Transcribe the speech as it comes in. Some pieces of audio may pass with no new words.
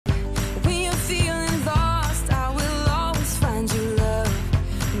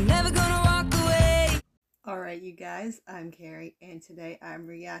Alright, you guys, I'm Carrie, and today I'm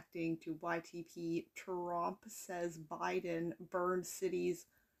reacting to YTP Tromp says Biden burned cities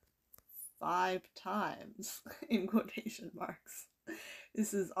 5 times, in quotation marks.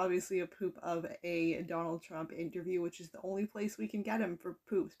 This is obviously a poop of a Donald Trump interview, which is the only place we can get him for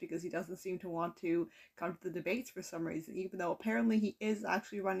poops, because he doesn't seem to want to come to the debates for some reason, even though apparently he is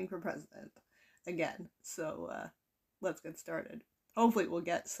actually running for president again. So, let's get started. Hopefully we'll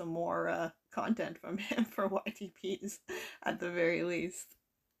get some more content from him for YTPs at the very least.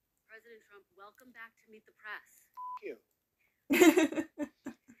 President Trump, welcome back to Meet the Press. Thank you.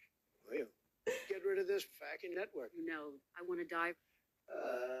 Well, get rid of this fucking network. You know, I want to die.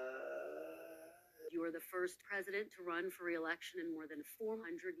 You are the first president to run for re-election in more than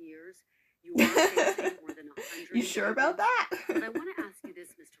 400 years. You are facing more than 100. You sure about that? But I want to ask you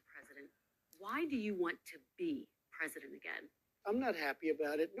this, Mr. President. Why do you want to be president again? I'm not happy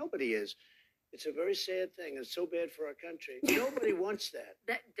about it. Nobody is. It's a very sad thing. It's so bad for our country. Nobody wants that.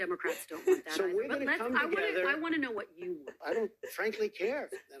 That Democrats don't want that So either. we're going to come together. I want to know what you want. I don't frankly care.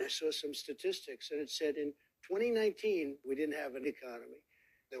 Then I saw some statistics, and it said in 2019, we didn't have an economy.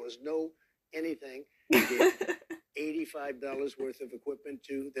 There was no anything. We gave $85 worth of equipment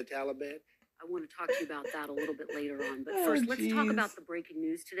to the Taliban. I want to talk to you about that a little bit later on. But first, let's talk about the breaking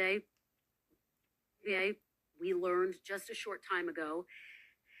news today. Okay. We learned just a short time ago,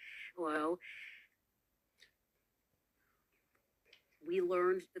 that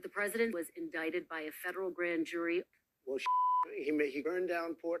the president was indicted by a federal grand jury. Well, he burned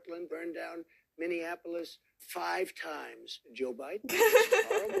down Portland, burned down Minneapolis 5 times. Joe Biden, it's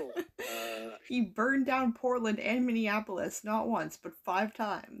horrible. He burned down Portland and Minneapolis, not once, but 5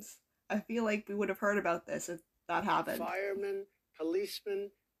 times. I feel like we would have heard about this if that happened. Firemen, policemen,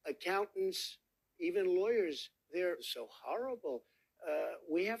 accountants, even lawyers, they're so horrible.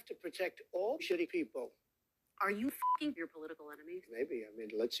 We have to protect all shitty people. Are you fucking your political enemies? Maybe. I mean,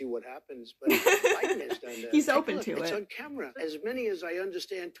 let's see what happens. But Biden has done that. He's open to it. It's on camera. As many as I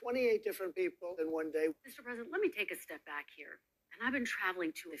understand, 28 different people in one day. Mr. President, let me take a step back here. And I've been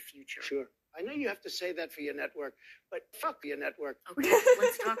traveling to the future. Sure. I know you have to say that for your network, but fuck your network. Okay,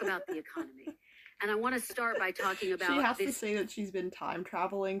 let's talk about the economy. And I want to start by talking about She has to say that she's been time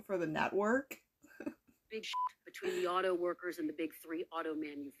traveling for the network. Big shit between the auto workers and the big 3 auto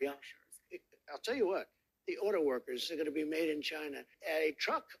manufacturers. Yeah. I'll tell you what. The auto workers are going to be made in China. A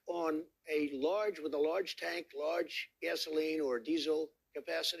truck with a large tank, large gasoline or diesel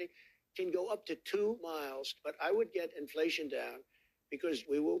capacity can go up to 2 miles. But I would get inflation down because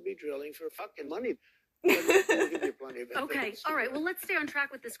we will be drilling for fucking money. We'll give you plenty of Okay, all right. Well, let's stay on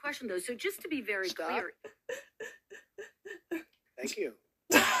track with this question, though. So just to be very clear. Thank you.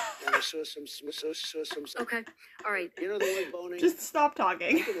 And I saw some. Okay, all right. You know the word boning? Just stop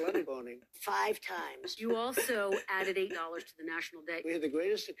talking. I did a lot of boning. 5 times. You also added $8 to the national debt. We had the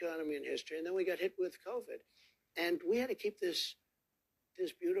greatest economy in history, and then we got hit with COVID. And we had to keep this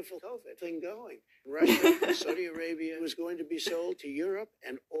beautiful COVID thing going. Russia, Saudi Arabia was going to be sold to Europe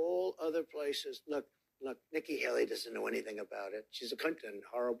and all other places. Look, Nikki Haley doesn't know anything about it. She's a cunt and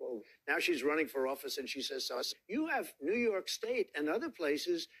horrible. Now she's running for office and she says to us, you have New York State and other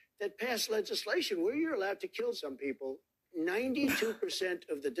places that pass legislation where you're allowed to kill some people. 92%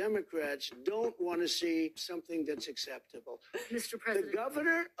 of the Democrats don't want to see something that's acceptable. Mr. President. The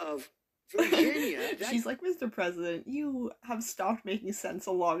governor of Virginia. She's like, Mr. President, you have stopped making sense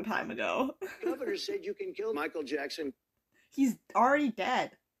a long time ago. The governor said you can kill Michael Jackson. He's already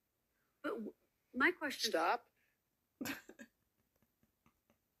dead. But my question... Stop.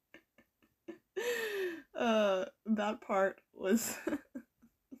 That part was...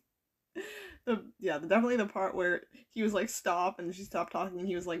 definitely the part where he was like, stop, and she stopped talking, and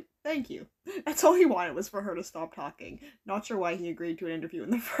he was like, thank you. That's all he wanted, was for her to stop talking. Not sure why he agreed to an interview in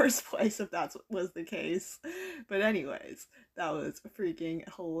the first place, if that was the case. But anyways, that was freaking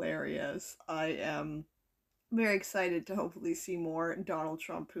hilarious. I am very excited to hopefully see more Donald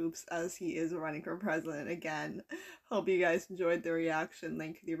Trump poops as he is running for president again. Hope you guys enjoyed the reaction.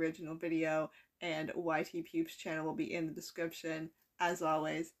 Link to the original video and YTP's channel will be in the description. As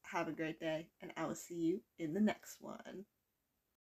always, have a great day, and I will see you in the next one.